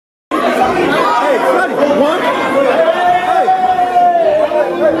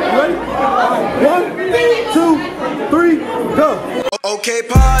1, 2, 3, go. Okay,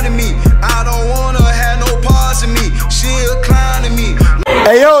 pardon me. I don't wanna have no parts of me. She'll climb to me.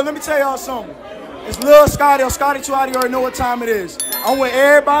 Hey, yo, let me tell y'all something. It's Lil Scotty or Scotty 2 out. You already know what time it is. I'm with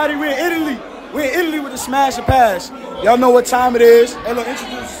everybody. We're in Italy. We're in Italy with the Smash and Pass. Y'all know what time it is. Hey, look,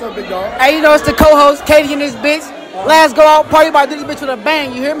 introduce yourself, big dog. Hey, you know it's the co-host, Katie, and this bitch. Last go out party about this bitch with a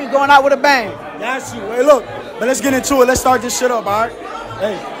bang. You hear me? Going out with a bang. That's you. Hey, look, but let's get into it. Let's start this shit up, all right?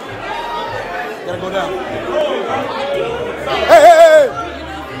 Hey. Gotta go down. Hey.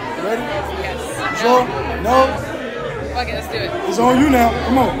 You ready? Yes. You sure? No? Fuck it, let's do it. It's on you now.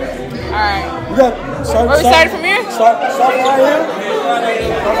 Come on. Alright. We got start. We started from here? Start right here.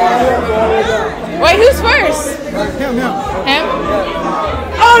 Wait, who's first? Him. Him?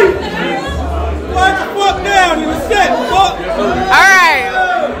 Hey! Watch the fuck down in the set, fuck!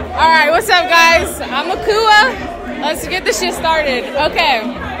 Alright, what's up, guys? I'm Akua. Let's get this shit started. Okay.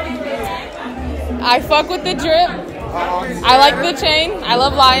 I fuck with the drip. I like the chain. I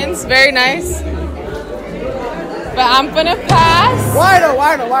love lions. Very nice. But I'm gonna pass. Why though?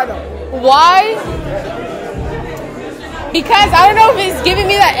 Why? Because I don't know if it's giving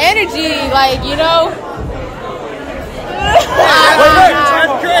me that energy, like, you know. That's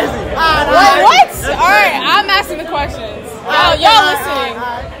crazy. Wait, what? Alright, I'm asking the questions. Y'all listening.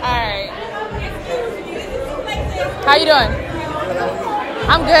 Alright. How you doing?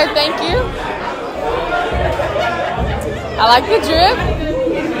 I'm good, thank you. I like the drip.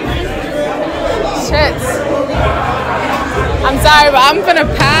 Shit. I'm sorry, but I'm gonna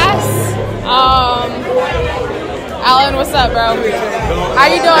pass. Alan, what's up, bro? How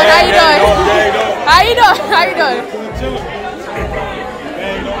you doing?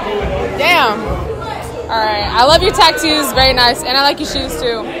 Damn. Alright, I love your tattoos, very nice, and I like your shoes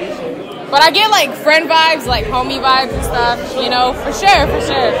too. But I get like friend vibes, like homie vibes and stuff, you know, for sure.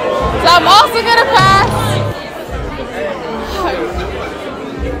 So I'm also gonna pass.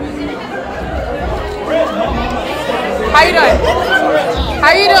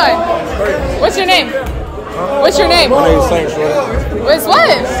 How you doing? What's your name? My name's Saint. What's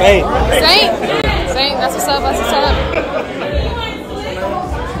what? Saint, that's what's up.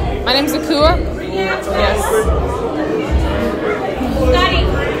 My name's Akua. Yes.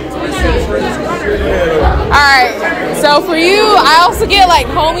 Alright, so for you, I also get like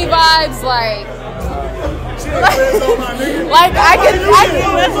homie vibes, like I can,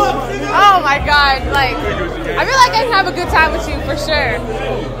 oh my god, like, I feel like I can have a good time with you for sure,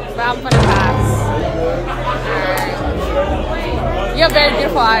 but I'm gonna pass. Alright. You have very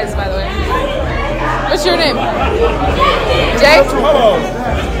beautiful eyes, by the way. What's your name? Jay?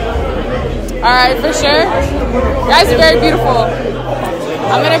 Alright, for sure. You guys are very beautiful.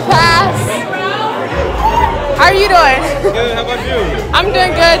 I'm gonna pass. How are you doing? Good, how about you? I'm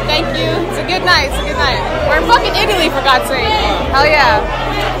doing good, thank you. It's a good night, We're in fucking Italy, for God's sake. Hell yeah.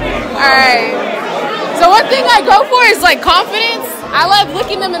 Alright. So one thing I go for is like confidence. I love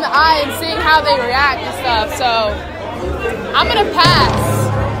looking them in the eye and seeing how they react and stuff, so I'm gonna pass.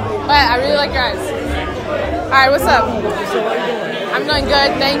 But I really like your eyes. Alright, what's up? I'm doing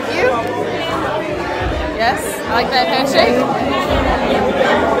good, thank you. Yes, I like that handshake.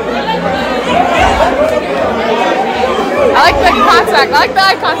 I like the contact. I like the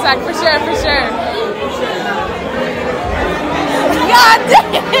eye contact for sure. God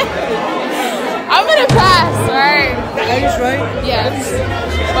damn it! I'm gonna pass, alright? Are you straight? Yes.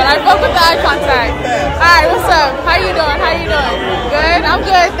 But I fuck with the eye contact. Alright, what's up? How you doing? Good? I'm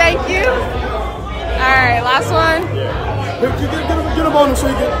good, thank you. Alright, last one. Get him on him so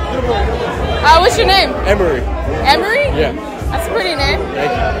you get him on. What's your name? Emery. Emery? Yeah. That's a pretty name.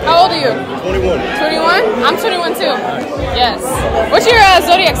 Thank you. How old are you? 21. 21? I'm 21 too. Yes. What's your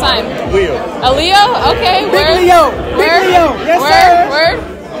zodiac sign? Leo. A Leo? Okay. Big Leo. Yes, sir. Word?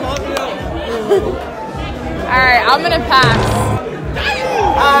 Alright, I'm gonna pass.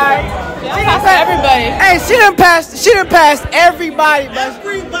 Alright. Pass to everybody. Hey, she done passed everybody, but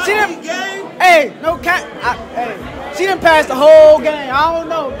hey, no cat. Hey, she done passed the whole game. I don't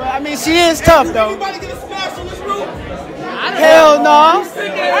know, but I mean, she is tough though. Anybody get a smash on this roof? Hell no. Hey,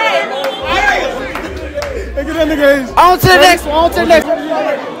 get that nigga. On to the next one.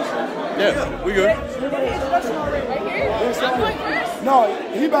 Yeah, we good. No,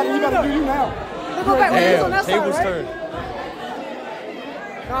 he about to do you now. Go back. Damn, On that side, table's right? turned.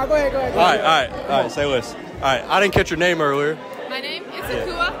 No, go ahead. All right, say less. All right, I didn't catch your name earlier. My name is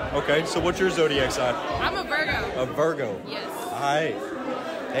Akua. Okay, so what's your zodiac sign? I'm a Virgo. A Virgo. Yes. All right.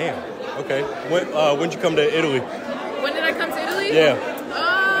 Damn. Okay. When'd you come to Italy? When did I come to Italy? Yeah.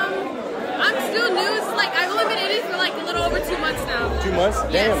 I'm still new. It's like I've only been in Italy Italy for like a little over 2 months now. 2 months?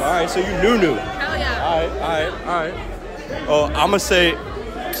 Yes. Damn, all right, so you new. Hell yeah. All right. Oh, I'm going to say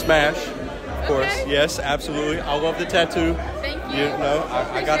Smash, of course. Okay. Yes, absolutely. I love the tattoo. Thank you. You know,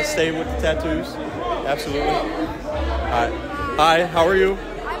 I got to stay with the tattoos. Absolutely. All right. Hi, how are you?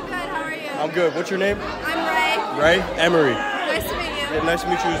 I'm good, how are you? I'm good. What's your name? I'm Ray. Ray? Emery. Nice to meet you. Yeah, nice to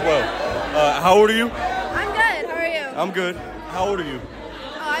meet you as well. How old are you? I'm good, how are you? I'm good. How old are you?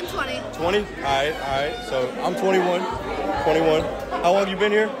 Oh, I'm 20. 20? All right. So I'm 21. 21. How long you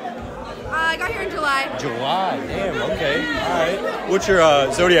been here? I got here in July. July. Damn, okay. All right. What's your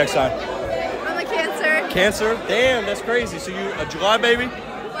zodiac sign? I'm a Cancer. Cancer? Damn, that's crazy. So you a July baby?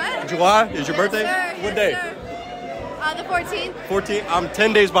 What? July is your Yes, birthday? sir. What Yes, day? sir. The 14th. 14. I'm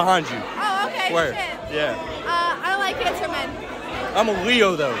 10 days behind you. Oh, okay. Swear. Shit. Yeah. I don't like Cancer men. I'm a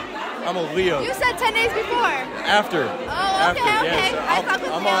Leo though. I'm a Leo. You said 10 days before. After. Oh, okay, okay. I fuck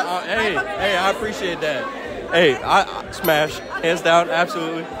with Leos. Hey, I appreciate that. Hey, I smash. Hands down,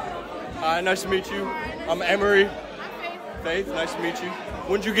 absolutely. Nice to meet you. I'm Emery. I'm Faith, nice to meet you.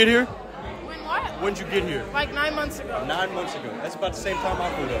 When did you get here? When what? When did you get here? Like 9 months ago. 9 months ago. That's about the same time I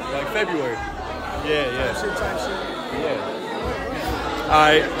flew up, like February. Yeah. All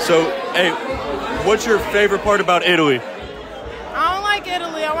right, so, hey, what's your favorite part about Italy? I don't like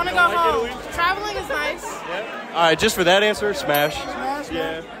Italy. I want to go like home. Italy? Traveling is nice. Yeah. All right, just for that answer, smash.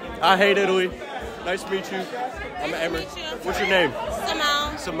 Yeah. I hate Italy. Nice to meet you. I'm Emery. What's your name?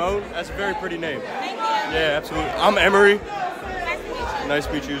 Simone. Simone? That's a very pretty name. Thank you. Yeah, absolutely. I'm Emery. Nice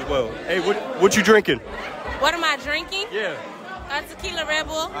to meet you as well. Hey, what you drinking? What am I drinking? Yeah. Tequila Red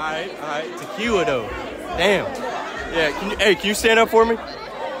Bull. All right. Tequila though. Damn. Yeah. Can you stand up for me?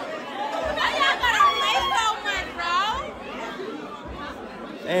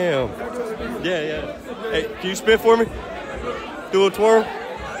 Damn. Yeah. Hey, can you spin for me? Do a little twirl,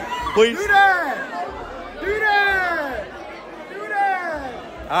 please. Do that.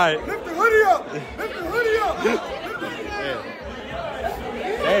 All right. Lift the hoodie up.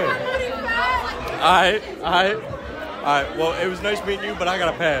 Damn. All right. Well, it was nice meeting you, but I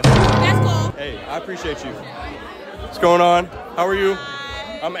gotta pass. That's cool. Hey, I appreciate you. What's going on? How are you?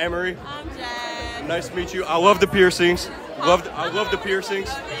 Hi. I'm Emery. I'm Jen. Nice to meet you. I love the piercings. I love the piercings.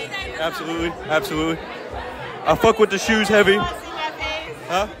 Absolutely. I fuck with the shoes heavy. You want to see my face?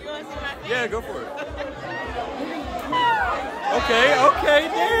 Huh? You want to see my face? Yeah, go for it. Okay,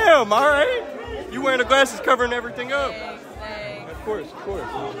 damn, all right. You wearing the glasses covering everything up. Thanks. Of course.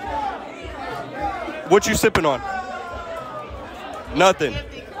 What you sipping on? Nothing.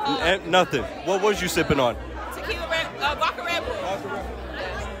 Nothing. What was you sipping on? Tequila Vodka Red Bull.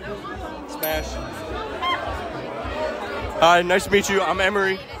 Smash. Hi, nice to meet you. I'm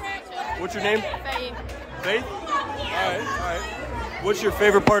Emery. What's your name? Faith? All right. What's your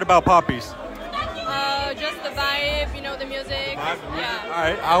favorite part about Poppies? Just the vibe, the music. Yeah. All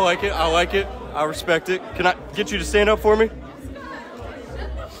right, I like it. I respect it. Can I get you to stand up for me?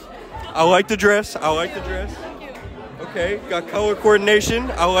 I like the dress. Okay, got color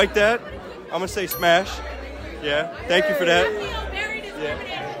coordination. I like that. I'm gonna say smash. Yeah, thank you for that.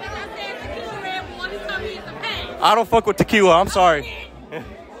 I don't fuck with tequila. I'm sorry.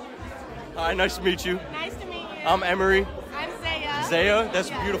 Hi, nice to meet you. Nice to meet you. I'm Emery. I'm Zaya. Zaya, that's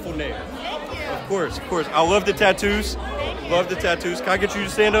a beautiful name. Thank you. Of course. I love the tattoos. Thank you. Love the tattoos. Can I get you to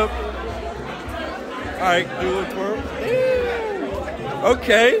stand up? All right, do a little twirl.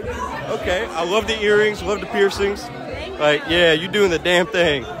 Okay. I love the earrings. Love the piercings. Like, yeah, you doing the damn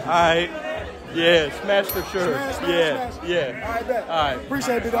thing. All right. Yeah, smash for sure. Smash. Yeah. All right, bet. All right.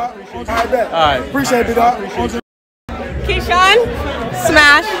 Appreciate it, dog. All right. Appreciate it, dog. Keyshawn,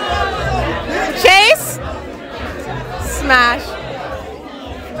 smash. Chase, smash.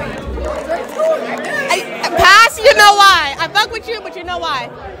 Pass, you know why. I fuck with you, but you know why.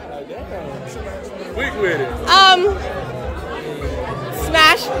 Quick with it.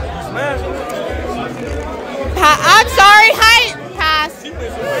 Smash. I'm sorry, height. Pass.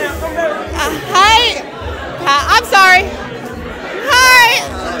 Height. I'm sorry. Height.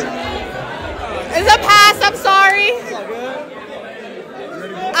 It's a pass, I'm sorry.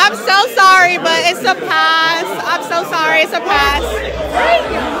 I'm so sorry, but it's a pass. I'm so sorry, it's a pass.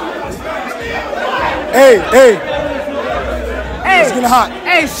 Hey. It's getting hot.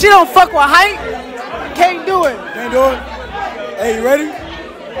 Hey, she don't fuck with height. Can't do it. Hey, you ready?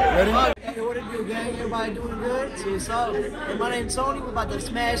 Hey, what it do, gang? Everybody doing good? See what's up? Hey, my name's Tony. We're about to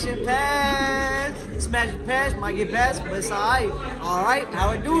smash and pass. Smash and pass. Might get passed, but it's alright. Alright,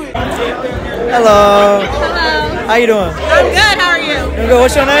 how it do it? Hello. How you doing? I'm good, how are you? Doing good.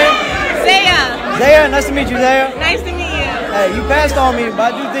 What's your name? Zaya. Zaya. Nice to meet you, Zaya. Nice to meet you. Hey, you passed on me,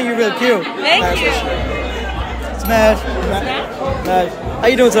 but I do think you're really cute. Thank you. Smash. Smash. How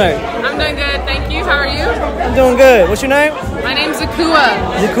you doing tonight? I'm doing good, thank you. How are you? I'm doing good. What's your name? My name's Zakua.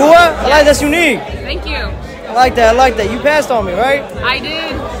 Zakua? I like that's unique. Thank you. I like that. I like that. You passed on me, right? I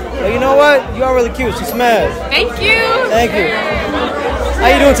did. Well, you know what? You are really cute. So smash. Thank you. Thank you. How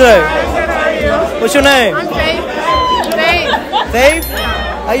you doing today? What's your name? I'm Faith. Faith. Faith?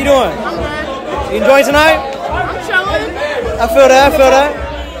 How you doing? I'm good. You enjoying tonight? I'm chilling. I feel that. I feel that.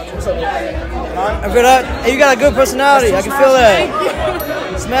 I feel that. Hey, you got a good personality. I can feel that.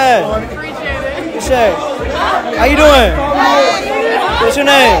 Smash. Appreciate it. Shay. How you doing? What's your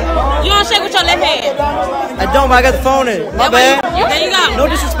name? You don't shake with your left hand. I don't, but I got the phone in. My bad. There you go. No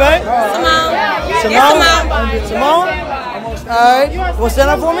disrespect. Simone. Simone? Simone? Alright. Well, stand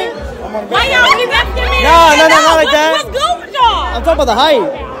up for me? Why y'all keep asking me? No, not like that. What's good with y'all? I'm talking about the height.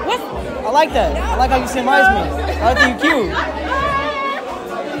 What's... I like that. I like how you symbolize me. I like that you cute.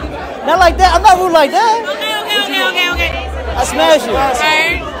 Not like that. I'm not rude like that. Okay. I smash you.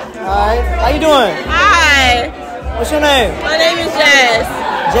 Okay. Alright. How you doing? Hi. What's your name? My name is Jazz.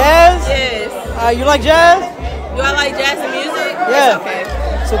 Jazz? Yes. You like jazz? Do I like jazz and music? Yeah. It's okay.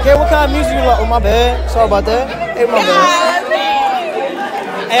 So, okay, what kind of music you like? Oh, my bad. Sorry about that. Hey, my bad.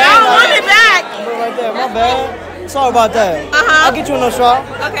 Hey, I don't want it back. Right there. My bad. Sorry about that. I'll get you in no shot.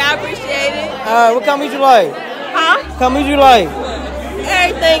 Okay, I appreciate it. Alright, what kind of music you like? Huh? What kind of music you like?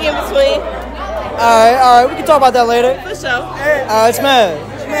 Everything in between. Alright, we can talk about that later. For sure. Alright, Smash.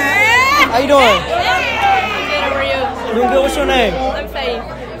 How you doing? How are you? Doing good. What's your name? I'm Faith.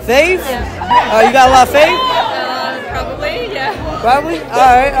 Faith? You got a lot of faith? Probably, yeah. Probably?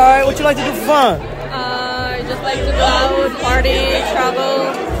 Alright. What you like to do for fun? Just like to go out, party, travel.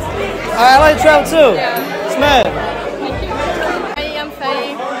 Alright, I like to travel too. Yeah. Smash. Hi, I'm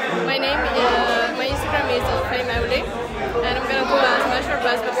Faye. My Instagram is Faye Maule, and I'm gonna do a smash or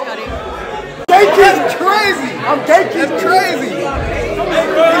pass with Scotty. Cake is crazy. Cake is crazy.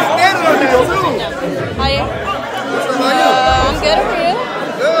 He's standing on there too. Hi. I'm good. How are you?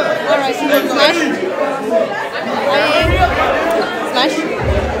 Good. Alright, smash. Hi. Smash.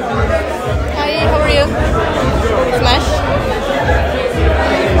 Hi, how are you? Smash.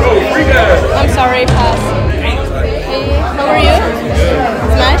 I'm sorry, pass. Hey, how are you?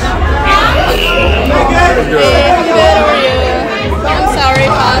 Smash. Hey, I'm good, how are you? I'm sorry,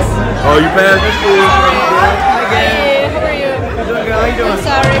 pass. Oh, you passed? Hey, how are you? Doing good. How you doing? I'm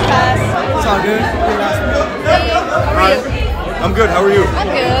sorry, pass. It's all good. Hey, how are you? I'm good. How are you? I'm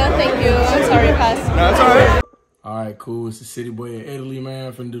good, thank you. I'm sorry, pass. No, it's all right. All right, cool. It's the City Boy in Italy,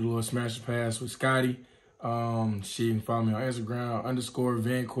 man. Finna do the little smash and pass with Scotty. She can follow me on Instagram,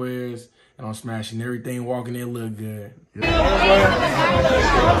 _Vanquez, and I'm smashing everything, walking in look good. What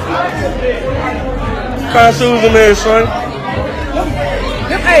kind of shoes in there, son?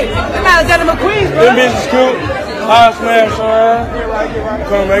 Hey, them Alexander McQueen's, bro. Them bitches cute. High smash, son.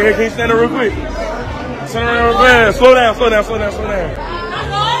 Come on, man. Can you stand there real quick? Stand there real quick. Slow down. All right,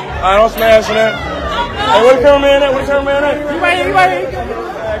 don't smash that. Hey, where the cameraman at? You right here.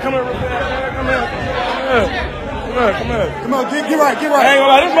 Come here. Come on, get right. I ain't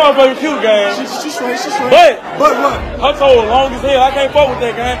gonna lie, this motherfucker cute, gang. She's straight. But what? her toe long as hell. I can't fuck with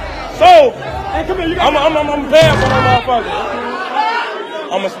that, gang. So, Hey, come here. I'm pass on that motherfucker.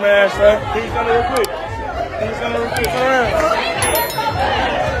 I'ma smash, sir. Can you stand there real quick? Turn around.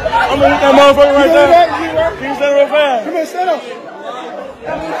 I'ma hit that motherfucker right there. Can you stand there real fast? Come here, stand up.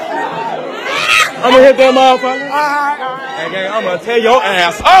 I'ma hit that motherfucker. Hey, gang, I'ma tear your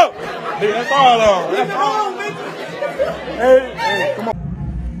ass up. Nigga, that's all on. Hey, come on.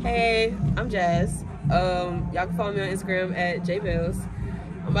 Hey, I'm Jazz. Y'all can follow me on Instagram at JBells.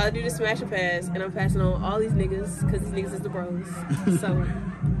 I'm about to do the smash and pass, and I'm passing on all these niggas, because these niggas is the bros. So,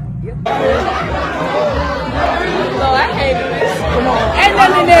 yep. No, I can't do this. Come on. Ain't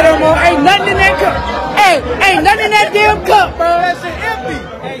nothing in there no more. Ain't nothing in that cup. Hey, ain't nothing in that damn cup, bro. That shit empty.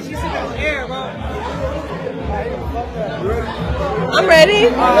 Hey, she's sitting on the air, bro. I'm ready.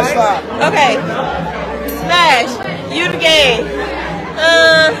 Let's stop. Okay. Smash. You the game.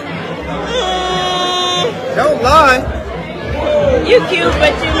 Don't lie. You cute,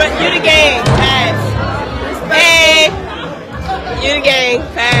 but you the game. Pass. Hey. You the gang.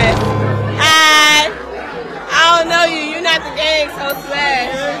 Pass. I don't know you. You're not the gang, so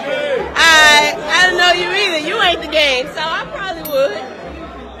smash. I don't know you either. You ain't the gang, so I probably would.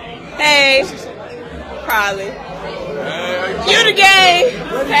 Hey. Probably. You the gang.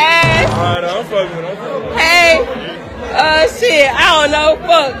 Pass. Alright, I'm fucking with him. Hey. Shit. I don't know.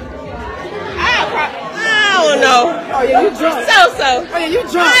 Fuck. I don't know. Oh, yeah, you drunk. So. Oh, yeah, you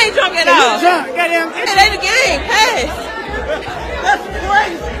drunk. I ain't drunk at all. You drunk. Goddamn. Hey, they the gang. Pass. That's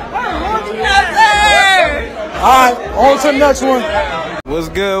crazy. No, sir. All right, on to the next one. What's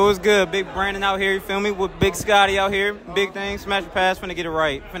good? What's good? Big Brandon out here, you feel me? With Big Scotty out here. Big thing, smash your pass, finna get it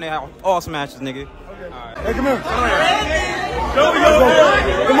right. Finna have all smashes, nigga. Right. Hey, come here.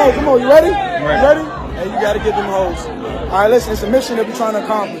 Come on, you ready? I'm ready. You ready? Hey, you gotta get them hoes. All right, listen, it's a mission that we're trying to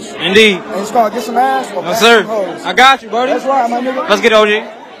accomplish. Indeed. And it's called get some ass or Yes, pass sir. some hoes. I got you, buddy. That's right, my nigga. Let's get OG.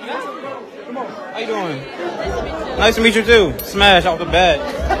 Come on. How you doing? Nice to meet you too. Smash off the bat.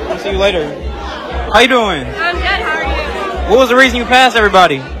 I'll see you later. How you doing? I'm good. How are you? What was the reason you passed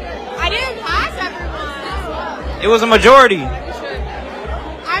everybody? I didn't pass everyone. It was a majority.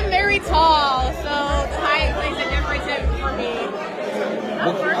 I'm very tall, so the height plays a difference for me.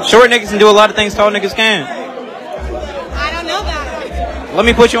 Short niggas can do a lot of things tall niggas can't. I don't know that. Let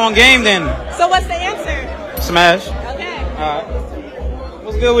me put you on game then. So what's the answer? Smash. Okay. Alright.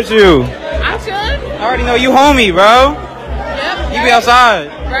 What's good with you? I'm chilling. I already know you homie, bro. Yep. You be outside.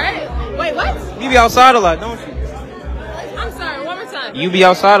 Right? Wait, what? You be outside a lot, don't you? I'm sorry. One more time. You be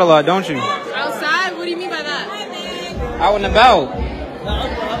outside a lot, don't you? Outside? What do you mean by that? Out and about.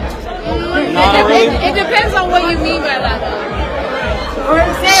 Not really. It depends on what you mean by that, though.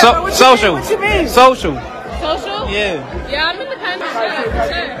 Social. What you mean? Social. Social? Yeah. Yeah, I'm independent.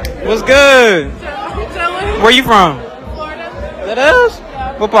 Sure. What's good? Where you from? Florida. That is?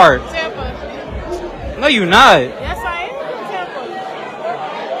 What part? Tampa. No, you not. Yes, I am.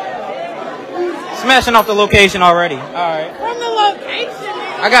 Tampa. Smashing off the location already. All right. From the location.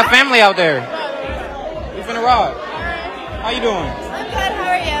 I got family out there. We finna rock. How you doing? I'm good. How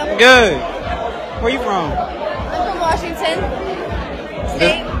are you? Good. Where you from? I'm from Washington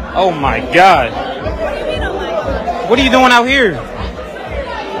State. Oh my God. What do you mean, oh my God? What are you doing out here?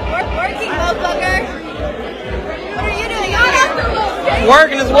 Working, motherfucker. What are you doing out here?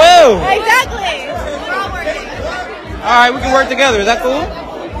 Working as well. Exactly. We're all working. All right, we can work together. Is that cool?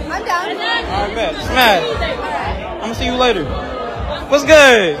 I'm down. All right, bet. Smash. I'm gonna see you later. What's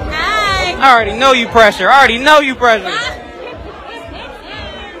good? Hi. I already know you pressure.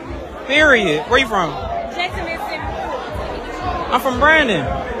 Period. Where you from? Jackson, Mississippi. I'm from Brandon.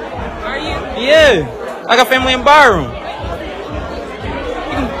 Are you? Yeah. I got family in Byram. You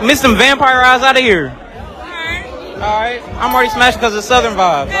can miss some vampire eyes out of here. Alright. Alright. I'm already smashed because of Southern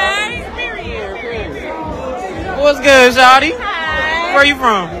vibes. Hi. Period. What's good, Shawty? Hi. Where you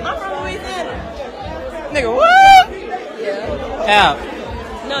from? I'm from Louisiana. Nigga, what? Yeah. Cap.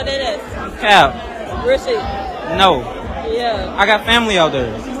 No, that is. Cap. Rishi. No. Yeah. I got family out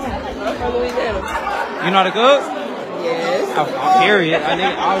there. I'm from Louisiana. You know how to cook? Yes. Period. I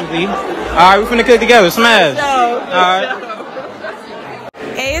think obviously. Alright, we finna cook together. Smash. Alright.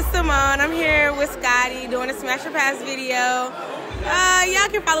 Hey, it's Simone. I'm here with Scotty doing a Smash or Pass video. Y'all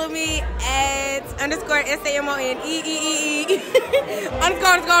can follow me at _SAMONEEEE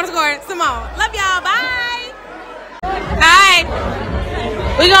 __ Simone. Love y'all. Bye. Alright.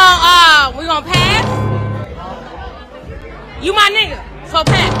 We gonna pass. You my nigga, so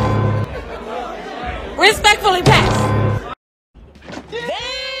pass. Respectfully pass.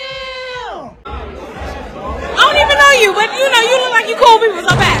 Damn! I don't even know you, but you know you look like you cool people,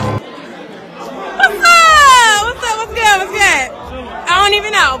 so pass. What's up? What's up? What's good? What's good? I don't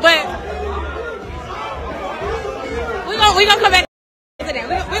even know, but we gonna come back to that.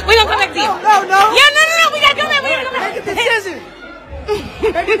 We gonna come back to you. No. Yeah, no. We gotta come back. Make a decision.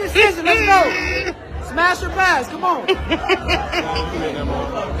 Make a decision. Let's go. Smash or pass? Come on.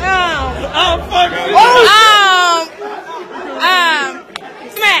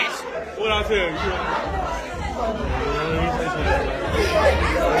 Smash. What I tell you?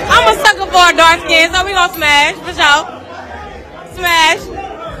 I'm a sucker for a dark skin, so we gonna smash for sure. Smash.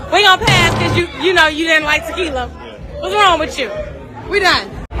 We gonna pass because you know you didn't like tequila. What's wrong with you? We done.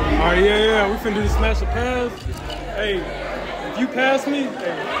 Alright, yeah. We finna do the smash or pass. Hey, if you pass me,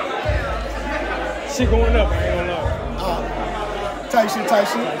 hey, shit going up. I ain't gonna lie. Tight shit.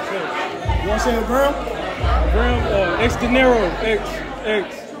 You wanna say a gram? Gram, X dinero, X.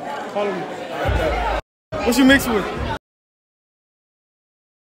 Follow me. What you mix with?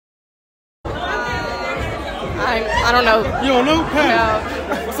 I don't know. You don't know? Pass. No.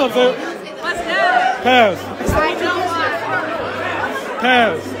 What's up, Zeb? What's good? Pass. I know what.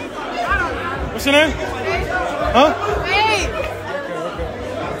 Pass. What's your name? Huh? Hey.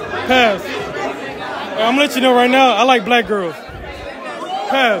 Pass. Hey, I'm gonna let you know right now, I like black girls.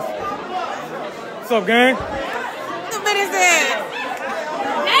 Pass. What's up, gang? What is this?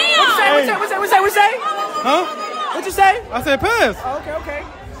 Damn. What say? Huh? What you say? I said pass. Oh, okay.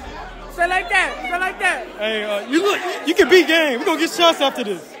 Say like that. Hey, you can beat game. We're gonna get shots after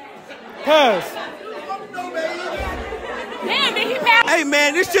this. Pass. Damn, Hey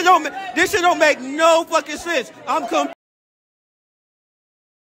man, this shit don't make no fucking sense.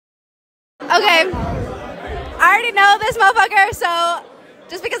 Okay, I already know this motherfucker, so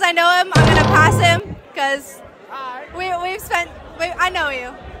just because I know him, I'm gonna pass him, because I know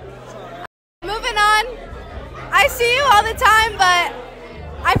you. Moving on, I see you all the time, but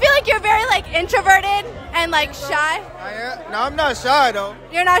I feel like you're very like introverted and like shy. No, I'm not shy though.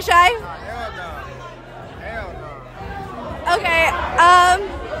 You're not shy? Hell no. Hell no. Okay,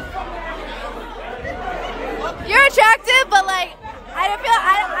 you're attractive, but like,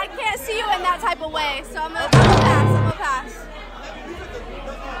 I can't see you in that type of way, so I'm gonna pass.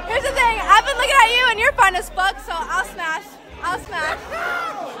 Here's the thing, I've been looking at you and you're fine as fuck, so I'll smash.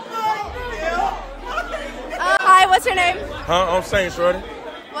 Hi, what's your name? I'm Saint, shorty.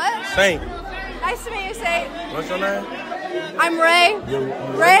 What? Saint. Nice to meet you, Saint. What's your name? I'm Ray.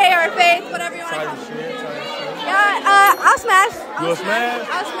 Ray or Faith, whatever you want to call me. Yeah, I'll smash. You'll smash?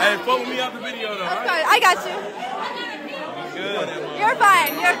 I'll smash. Hey, follow me out the video though. Right? I got you. Good. You're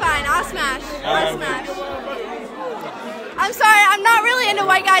fine. I'll smash. I'm sorry, I'm not really into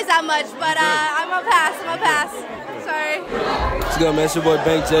white guys that much, but I'm gonna pass. Sorry. What's good, man? It's your boy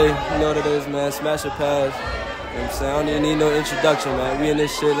Bank J. You know what it is, man. Smash or pass. You know what I'm saying? I don't even need no introduction, man. We in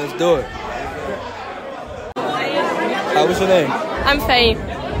this shit. Let's do it. What's your name? I'm Faye.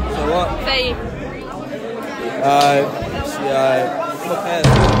 So what? Faye. Alright. I'm gonna pass.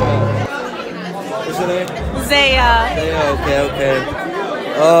 What's your name? Zaya. Okay.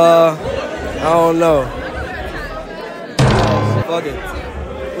 I don't know. Fuck it.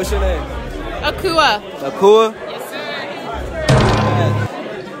 What's your name? Akua. Yes, sir.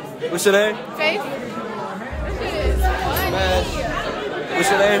 What's your name? Faith. Smash. What's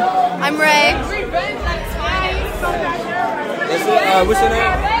your name? I'm Ray. That's it. What's your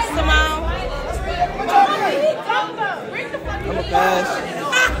name? Simone. I'm a pass.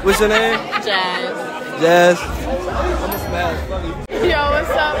 What's your name? Jazz. I'm a smash. Fuck you. Yo, what's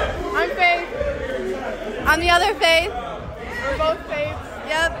up? I'm Faith. I'm the other Faith. We're both Faiths.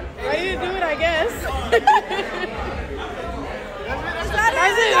 Yep. Ready to do it, I guess.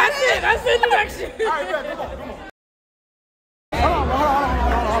 That's the introduction. Go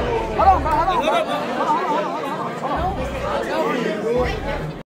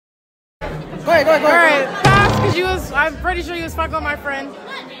ahead. Alright, pass, because I'm pretty sure you was fucking with my friend.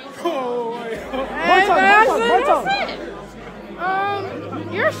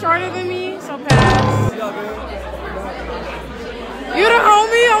 You're shorter than me, so pass. You the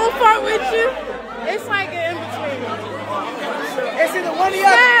homie, I won't fuck with you. It's like an in-between. It's either one or the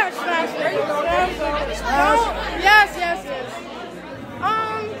other. Smash. There you go. Yes.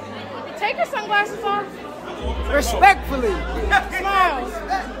 Take your sunglasses off. Respectfully. Smile.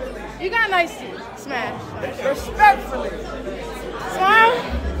 You got nice teeth. Smash. Respectfully. Smile,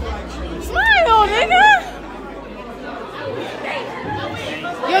 nigga.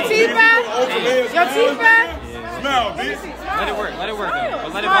 Your teeth bad? Smile, bitch. Let it work though.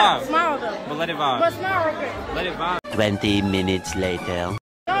 But let it Smile vibe. though. But let it vibe. But smile real quick. Let it vibe. 20 minutes later. No,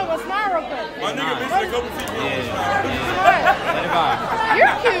 but smile real quick. My nigga missing a couple teeth. Let it vibe.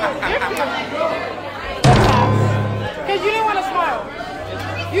 You're cute. Because you didn't want to smile.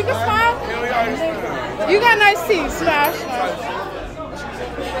 You can smile? You got nice teeth. Smash. Pass.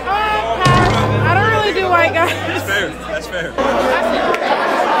 I don't really do white guys. That's fair.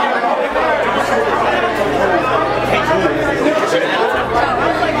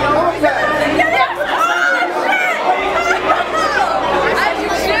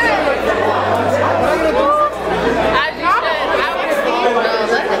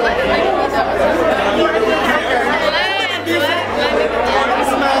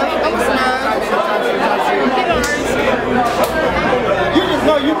 You just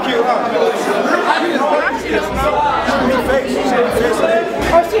know you cute, huh?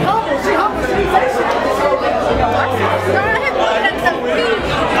 Oh, she humble.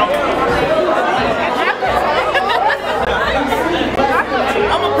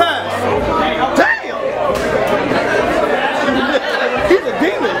 I'm a pass. Damn! He's a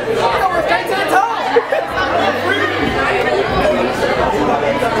demon. He went straight to the top.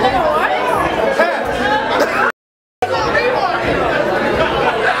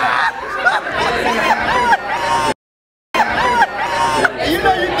 You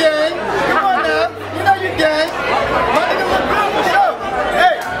know you gang. Come on now. You know you gang. My nigga look good for sure.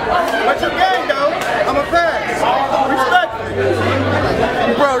 Hey, but you gang though. I'm a pass.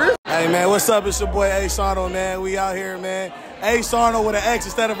 Respectfully. Bro, this. Hey man, what's up? It's your boy A Sarno, man. We out here, man. A Sarno with an X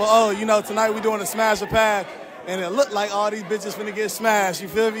instead of an O. You know, tonight we doing a smash or pass. And it looked like all these bitches finna get smashed, you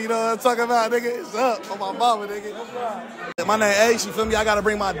feel me? You know what I'm talking about, nigga? It's up on my mama, nigga. My name Ace, you feel me? I gotta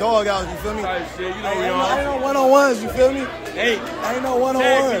bring my dog out, you feel me? Type shit, you know we Ain't on. no one-on-ones, you feel me? Hey, ain't no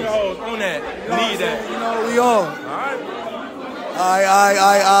one-on-ones. On that. You know Need that. You know we on. All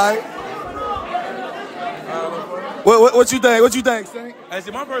right. What you think? What you think, Stink? Hey,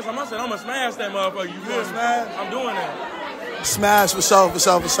 see, my first time I said I'm gonna smash that motherfucker. You feel me? Smash? I'm doing that. Smash for sure. We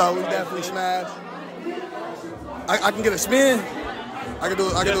definitely smash. I can get a spin. I can do a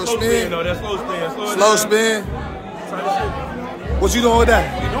spin. No, that's slow spin. Slow spin. What you doing with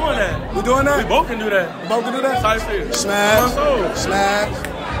that? We doing that. We doing that? We both can do that. We both can do that? Type shit. Smash. Smash.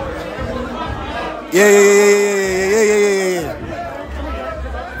 Yeah.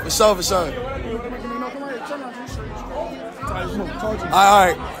 For sure. All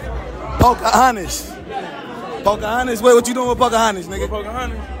right. Pocahontas. What you doing with Pocahontas, nigga?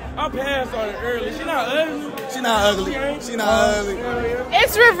 Pocahontas? I passed on it early. She not ugly. She not ugly.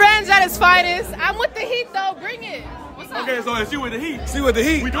 It's revenge at its finest. I'm with the heat though. Bring it. What's up? Okay, so is she with the heat? She with the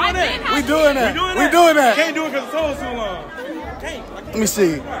heat. We doing that. We doing that. Can't do it because the toes too long. Can't. Let me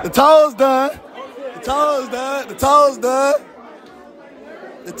see. The toes done.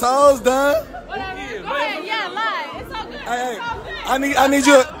 Whatever. Go ahead. Yeah, lie. It's all good. Hey, I need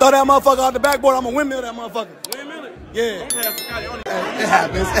you to throw that motherfucker out the backboard. I'm gonna windmill that motherfucker. Windmill it? Yeah. It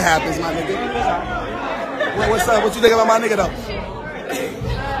happens, my nigga. What's up? What you think about my nigga though?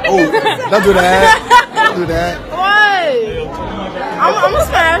 Oh, don't do that. What? I'm a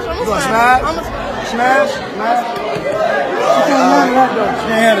smash. You gonna smash? Smash.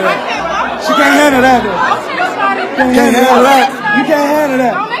 She can't handle that though. You can't handle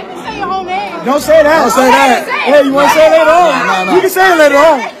that. Don't make me say your whole name. Don't say that. Hey, you want to say it later on? No. You can say it later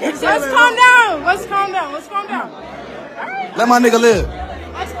on. Let's calm down. Let's calm down. Let my nigga live.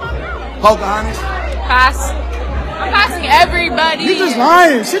 Let's calm down. Pocahontas. Pass. I'm passing everybody. You just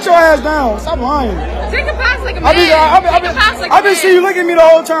lying. Sit your ass down. Stop lying. Take a pass like a man. I've been seeing you looking at me the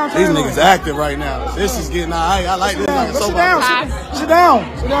whole time. These niggas active right now. This is getting alright. I like this. Sit down.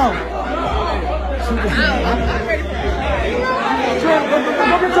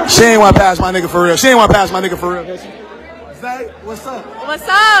 She ain't want to pass my nigga for real. Zay, what's up? What's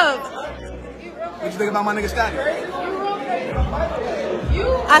up? What you think about my nigga Scotty?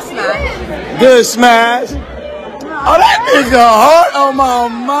 I smash. Good smash. Oh, that nigga hard on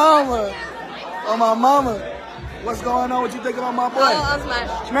my mama. What's going on? What you think about my boy? I'll smash.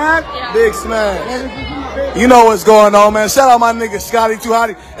 Smash? Yeah. Big smash. You know what's going on, man. Shout out my nigga Scotty Too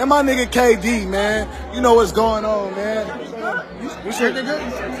Hottie and my nigga KD, man. You know what's going on, man. You straight, nigga?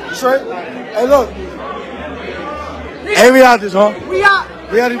 You straight? Hey, look. Hey, we out this, huh? We out.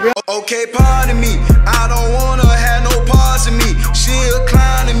 Okay, pardon me. I don't wanna have no parts of me. She'll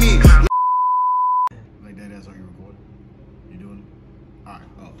climb to me. Like that as are you recording? You doing it? Alright,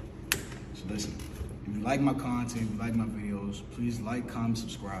 so listen. If you like my content, if you like my videos, please like, comment,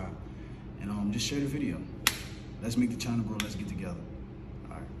 subscribe, and just share the video. Let's make the channel grow, let's get together.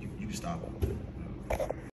 Alright, you can stop it.